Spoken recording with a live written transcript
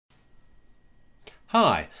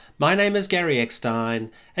Hi, my name is Gary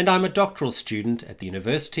Eckstein and I'm a doctoral student at the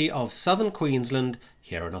University of Southern Queensland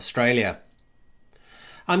here in Australia.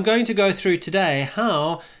 I'm going to go through today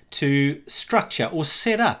how to structure or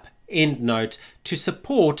set up EndNote to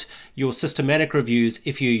support your systematic reviews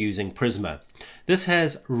if you're using Prisma. This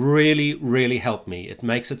has really helped me. It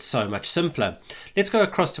makes it so much simpler. Let's go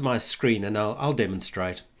across to my screen and I'll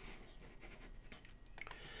demonstrate.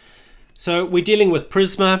 So we're dealing with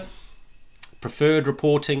Prisma. Preferred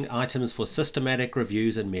reporting items for systematic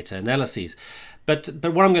reviews and meta-analyses. But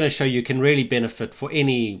what I'm going to show you can really benefit for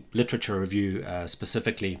any literature review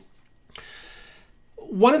specifically.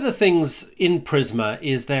 One of the things in Prisma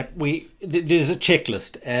is that there's a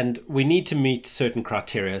checklist and we need to meet certain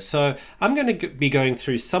criteria. So I'm going to be going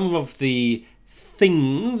through some of the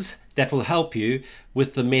things that will help you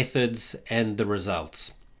with the methods and the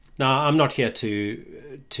results. Now, I'm not here to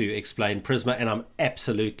explain Prisma, and I'm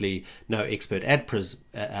absolutely no expert at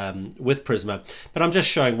with Prisma, but I'm just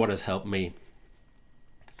showing what has helped me.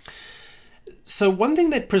 So one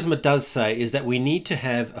thing that Prisma does say is that we need to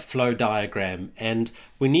have a flow diagram, and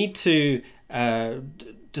we need to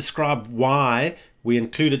describe why we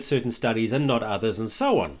included certain studies and not others, and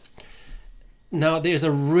so on. Now, there's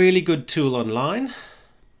a really good tool online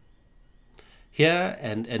here,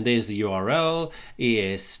 and there's the URL,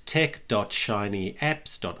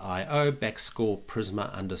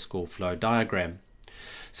 estech.shinyapps.io/Prisma_flow diagram.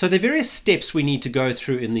 So there are various steps we need to go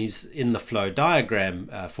through in the flow diagram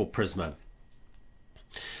for Prisma.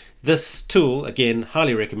 This tool, again,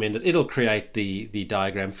 highly recommended. It'll create the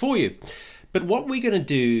diagram for you. But what we're going to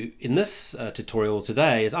do in this tutorial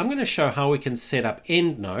today is I'm going to show how we can set up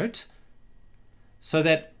EndNote so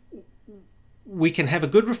that we can have a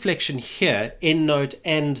good reflection here, EndNote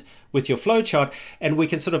and with your flowchart, and we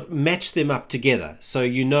can sort of match them up together. So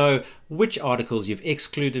you know which articles you've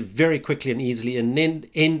excluded very quickly and easily in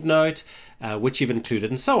EndNote, which you've included,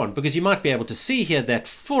 and so on. Because you might be able to see here that,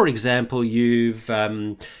 for example, you've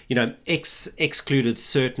excluded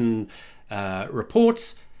certain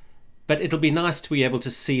reports, but it'll be nice to be able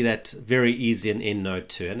to see that very easily in EndNote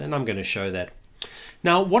too, and I'm going to show that.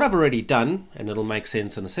 Now, what I've already done, and it'll make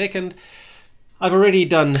sense in a second, I've already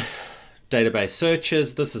done database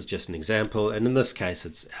searches. This is just an example, and in this case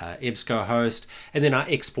it's EBSCOhost, and then I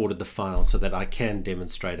exported the file so that I can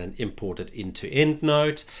demonstrate and import it into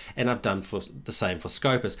EndNote, and I've done the same for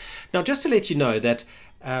Scopus. Now, just to let you know that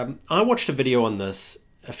I watched a video on this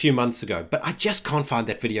a few months ago, but I just can't find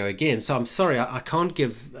that video again, so I'm sorry, I can't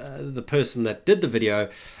give the person that did the video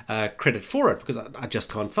credit for it because I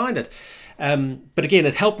just can't find it. But again,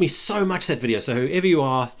 it helped me so much, that video, so whoever you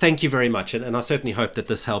are, thank you very much, and I certainly hope that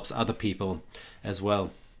this helps other people as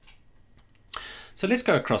well. So let's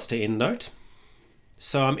go across to EndNote.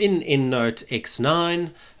 So I'm in EndNote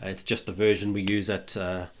X9. It's just the version we use at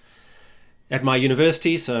my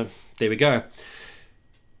university, so there we go.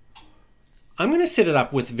 I'm going to set it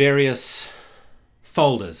up with various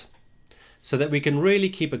folders so that we can really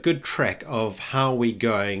keep a good track of how we're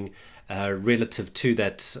going relative to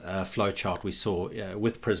that flowchart we saw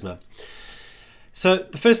with Prisma. So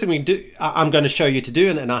the first thing I'm going to show you to do,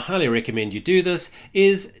 and I highly recommend you do this,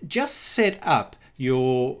 is just set up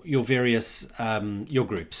your various your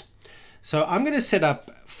groups. So I'm going to set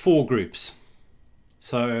up 4 groups.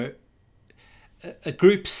 So a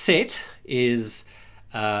group set is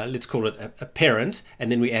let's call it a parent,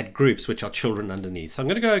 and then we add groups which are children underneath. So I'm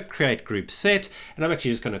going to go create group set, and I'm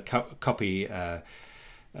actually just going to copy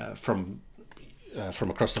from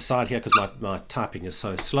across the side here because my typing is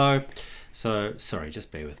so slow. So sorry,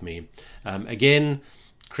 just bear with me. Again,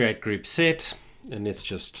 create group set, and let's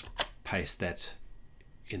just paste that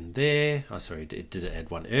in there. Oh, sorry, it did add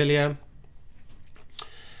one earlier,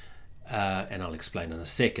 and I'll explain in a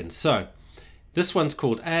second. So this one's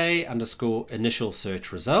called A_initial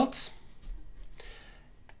search results.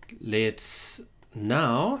 Let's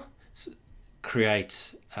now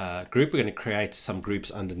create a group. We're going to create some groups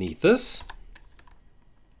underneath this.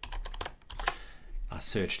 I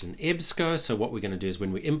searched in EBSCO, so what we're going to do is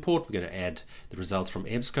when we import, we're going to add the results from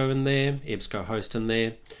EBSCO in there, EBSCOhost in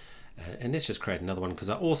there, and let's just create another one because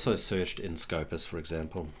I also searched in Scopus, for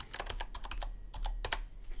example.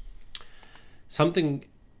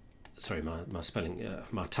 Sorry, my spelling,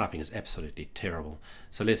 my typing is absolutely terrible.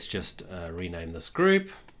 So let's just rename this group.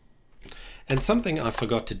 And something I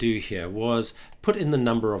forgot to do here was put in the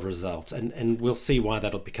number of results, and we'll see why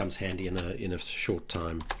that becomes handy in a short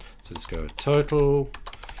time. So let's go total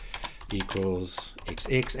equals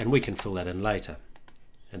XX, and we can fill that in later,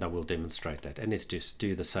 and I will demonstrate that. And let's just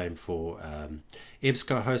do the same for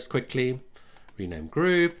EBSCOhost quickly. Rename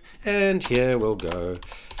group, and here we'll go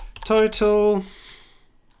total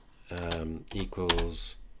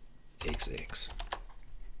equals XX.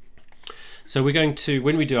 So we're going to,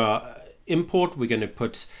 when we do our import, we're going to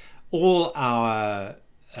put all our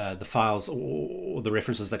the files or the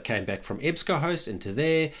references that came back from EBSCOhost into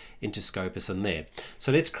there, into Scopus and there.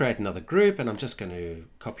 So let's create another group, and I'm just going to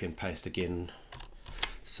copy and paste again.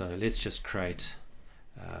 So let's just create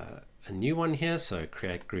a new one here. So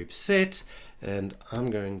create group set, and I'm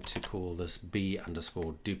going to call this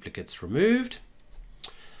B_duplicates removed.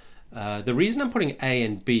 The reason I'm putting A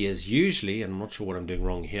and B is usually, and I'm not sure what I'm doing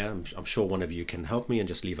wrong here, I'm sure one of you can help me and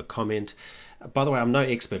just leave a comment. By the way, I'm no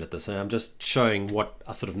expert at this, and I'm just showing what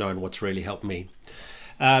I sort of know and what's really helped me.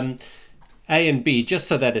 A and B, just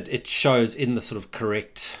so that it shows in the sort of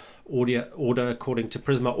correct order according to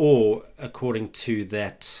Prisma or according to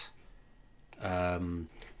that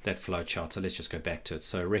that flow chart. So let's just go back to it.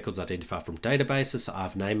 So records identified from databases. So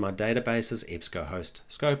I've named my databases, EBSCOhost,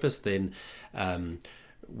 Scopus. Then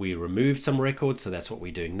we removed some records, so that's what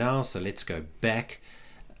we're doing now. So let's go back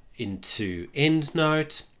into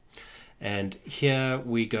EndNote, and here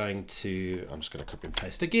we're going to, I'm just going to copy and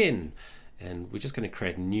paste again, and we're just going to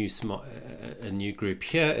create a new group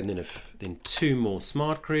here, and then two more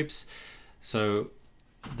smart groups. So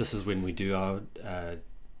this is when we do our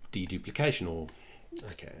deduplication, or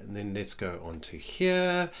okay, and then let's go on to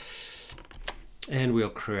here, and we'll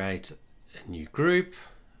create a new group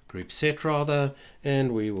set rather,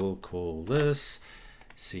 and we will call this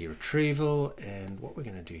C retrieval. And what we're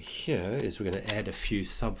going to do here is we're going to add a few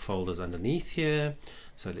subfolders underneath here,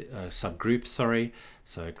 so subgroups, sorry.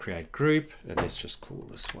 So create group, and let's just call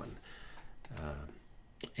this one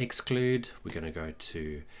exclude. We're going to go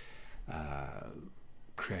to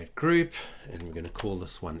create group, and we're going to call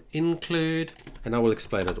this one include, and I will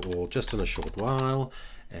explain it all just in a short while.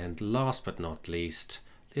 And last but not least,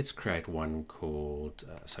 let's create one called,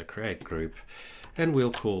 so create group, and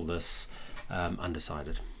we'll call this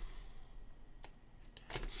undecided.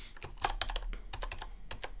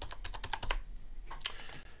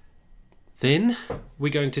 Then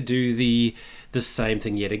we're going to do the same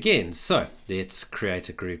thing yet again. So let's create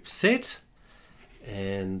a group set,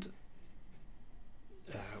 and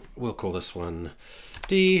we'll call this one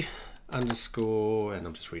D underscore, and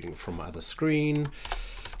I'm just reading from my other screen,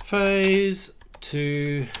 phase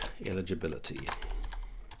to eligibility.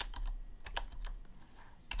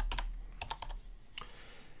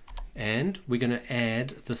 And we're going to add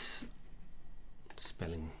this,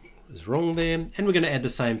 spelling is wrong there, and we're going to add the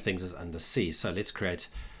same things as under C. So let's create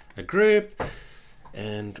a group,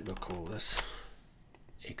 and we'll call this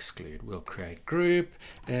exclude. We'll create group,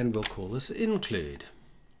 and we'll call this include.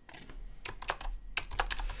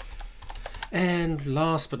 And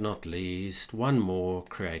last but not least, one more,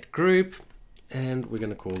 create group, and we're going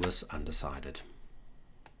to call this undecided.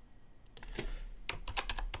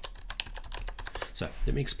 So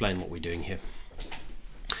let me explain what we're doing here.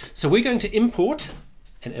 So we're going to import,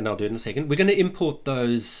 and I'll do it in a second, we're going to import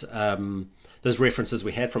those references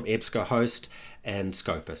we had from EBSCOhost and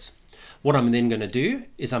Scopus. What I'm then going to do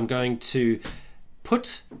is I'm going to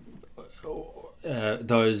put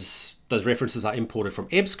those references I imported from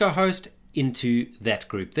EBSCOhost into that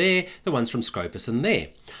group there, the ones from Scopus and there.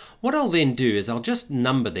 What I'll then do is I'll just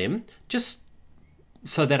number them, just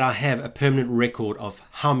so that I have a permanent record of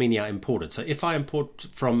how many I imported. So if I import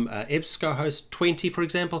from EBSCOhost 20, for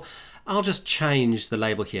example, I'll just change the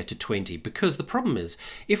label here to 20, because the problem is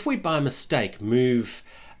if we by mistake move,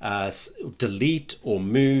 delete or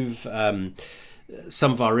move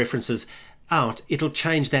some of our references out, it'll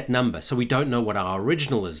change that number. So we don't know what our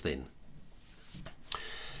original is then.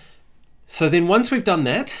 So then once we've done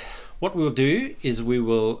that, what we'll do is we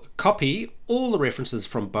will copy all the references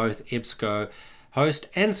from both EBSCOhost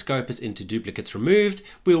and Scopus into duplicates removed.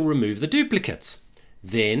 We'll remove the duplicates.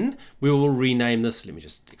 Then we will rename this. Let me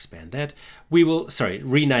just expand that. We will,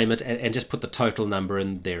 rename it and just put the total number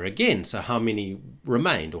in there again. So how many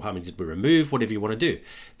remained, or how many did we remove, whatever you want to do.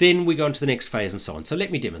 Then we go on to the next phase and so on. So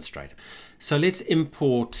let me demonstrate. So let's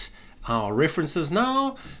import our references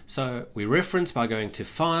now. So we reference by going to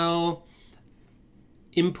File,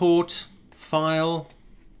 Import, File,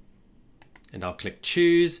 and I'll click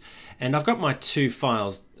Choose. And I've got my two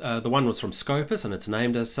files. The one was from Scopus and it's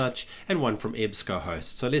named as such, and one from EBSCOhost.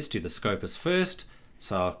 So let's do the Scopus first.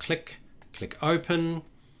 So I'll click Open,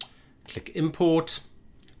 click Import,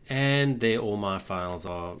 and there all my files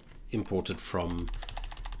are imported from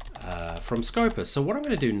Scopus. So what I'm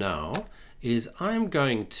going to do now is I'm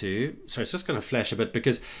going to, sorry, it's just going to flash a bit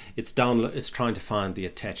because it's trying to find the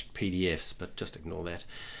attached PDFs, but just ignore that.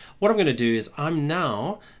 What I'm going to do is I'm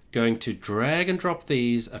now going to drag and drop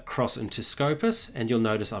these across into Scopus, and you'll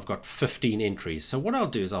notice I've got 15 entries. So what I'll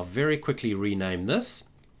do is I'll very quickly rename this,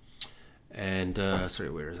 and sorry,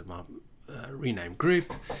 where is it? My rename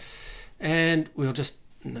group, and we'll just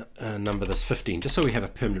number this 15, just so we have a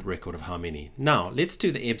permanent record of how many. Now let's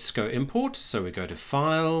do the EBSCO import. So we go to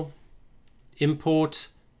File, Import,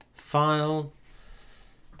 File.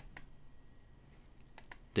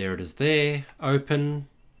 There it is there. Open,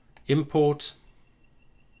 Import.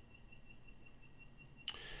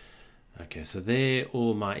 Okay, so there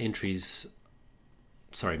all my entries,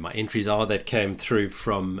 sorry, my entries are that came through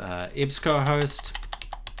from EBSCOhost.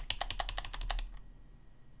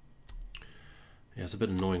 Yeah, it's a bit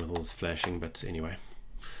annoying with all this flashing, but anyway.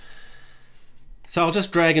 So I'll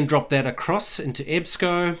just drag and drop that across into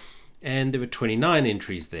EBSCO, and there were 29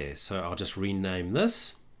 entries there. So I'll just rename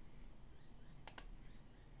this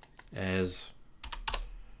as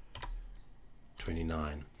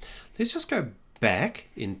 29. Let's just go back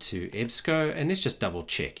into EBSCO and let's just double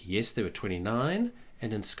check. Yes, there were 29,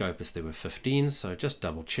 and in Scopus there were 15, so just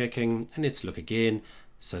double checking, and let's look again.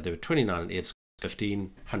 So there were 29 in EBSCO,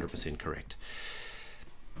 15, 100% correct.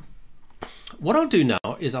 What I'll do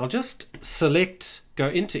now is I'll just select, go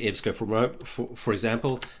into EBSCO for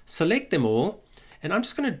example, select them all, and I'm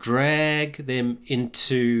just going to drag them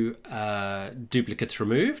into duplicates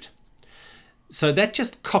removed. So that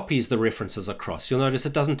just copies the references across. You'll notice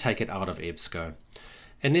it doesn't take it out of EBSCO.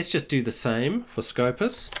 And let's just do the same for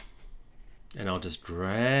Scopus. And I'll just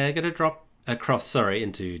drag it across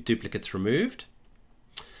into duplicates removed.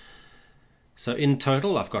 So in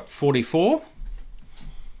total, I've got 44.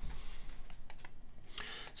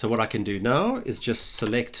 So what I can do now is just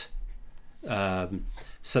select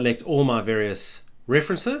all my various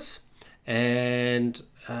references, and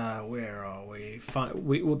where are we?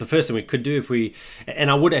 Well, the first thing we could do, if we, and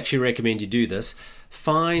I would actually recommend you do this,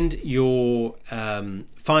 find your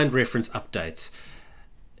find reference updates.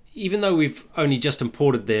 Even though we've only just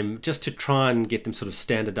imported them, just to try and get them sort of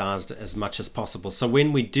standardized as much as possible. So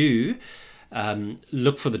when we do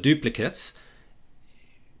look for the duplicates,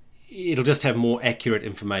 it'll just have more accurate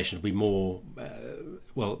information. It'll be more,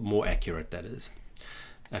 well, more accurate, that is.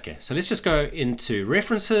 Okay, so let's just go into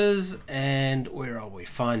references, and where are we?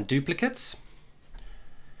 Find duplicates.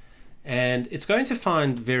 And it's going to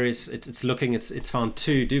find various, it's found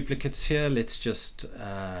 2 duplicates here. Let's just,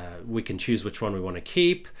 we can choose which one we want to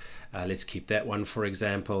keep. Let's keep that one, for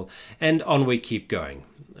example, and on we keep going.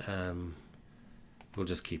 We'll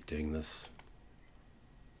just keep doing this.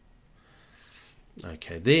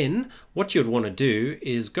 Okay, then what you'd want to do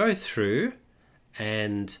is go through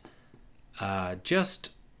and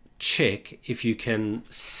just check if you can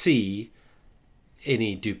see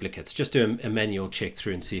any duplicates. Just do a manual check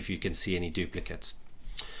through and see if you can see any duplicates.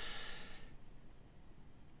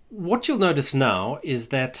 What you'll notice now is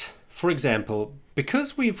that, for example,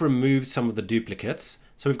 because we've removed some of the duplicates,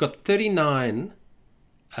 so we've got 39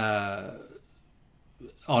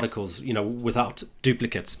 articles, without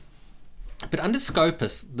duplicates. But under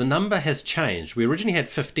Scopus, the number has changed. We originally had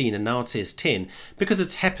 15 and now it says 10 because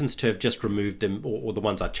it happens to have just removed them, or the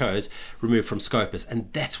ones I chose, removed from Scopus.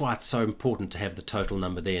 And that's why it's so important to have the total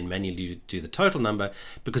number there and manually do the total number,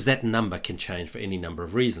 because that number can change for any number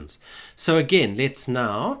of reasons. So again, let's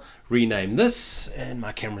now rename this, and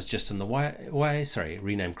my camera's just in the way. Sorry,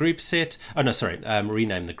 rename group set. Oh no, sorry,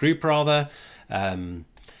 rename the group rather. And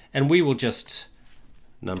we will just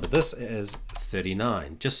number this as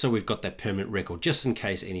 39, just so we've got that permanent record, just in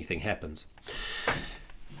case anything happens.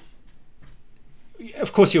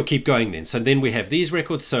 Of course, you'll keep going then. So then we have these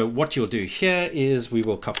records. So what you'll do here is we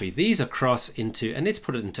will copy these across into, and let's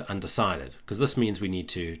put it into undecided, because this means we need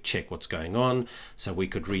to check what's going on. So we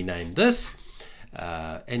could rename this,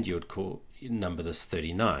 and you would number this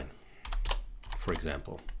 39, for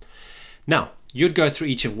example. Now, you'd go through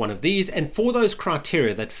each of one of these, and for those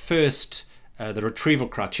criteria, that first the retrieval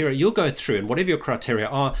criteria, you'll go through, and whatever your criteria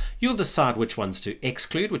are, you'll decide which ones to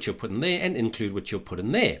exclude, which you'll put in there, and include, which you'll put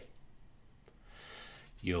in there.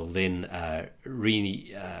 You'll then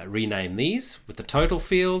rename these with the total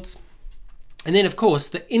fields, and then of course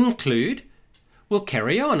the include will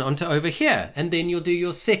carry on onto over here, and then you'll do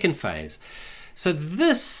your second phase. So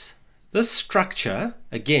this structure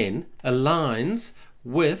again aligns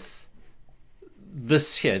with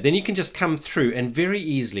this here. Then you can just come through and very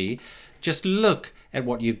easily just look at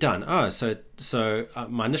what you've done. Oh, so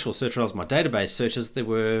my initial search results, my database searches, there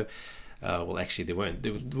were, well, actually there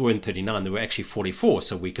weren't 39, there were actually 44.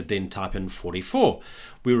 So we could then type in 44.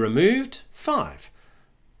 We removed 5.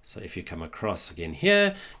 So if you come across again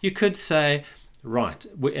here, you could say, Right,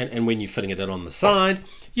 and when you're filling it in on the side,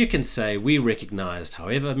 you can say we recognized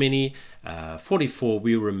however many, 44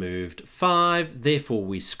 we removed 5, therefore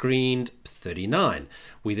we screened 39.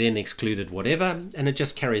 We then excluded whatever, and it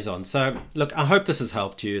just carries on. So look, I hope this has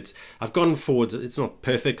helped you. I've gone forwards, it's not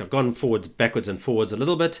perfect, I've gone forwards, backwards and forwards a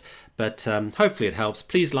little bit, but hopefully it helps.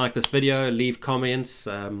 Please like this video, leave comments.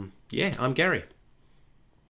 Yeah, I'm Gary.